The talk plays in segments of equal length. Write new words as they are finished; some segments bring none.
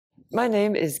My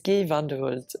name is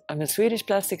Fandeholت. I'm a Swedish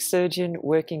plastic surgeon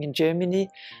working in Germany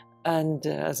and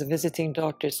as a visiting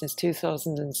doctor since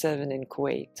 2007 in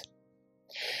Kuwait.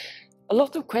 A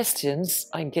lot of questions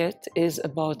I get is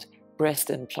about breast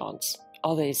implants.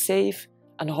 Are they safe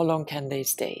and how long can they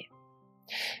stay?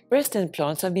 Breast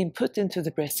implants have been put into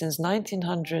the breast since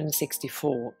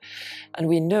 1964, and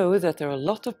we know that there are a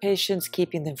lot of patients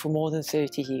keeping them for more than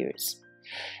 30 years.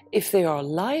 If they are a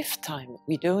lifetime,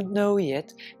 we don't know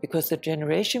yet, because the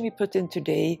generation we put in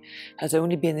today has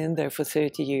only been in there for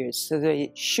 30 years, so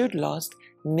they should last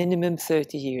minimum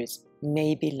 30 years,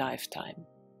 maybe lifetime.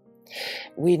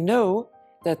 We know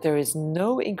that there is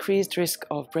no increased risk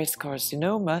of breast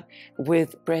carcinoma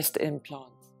with breast implants.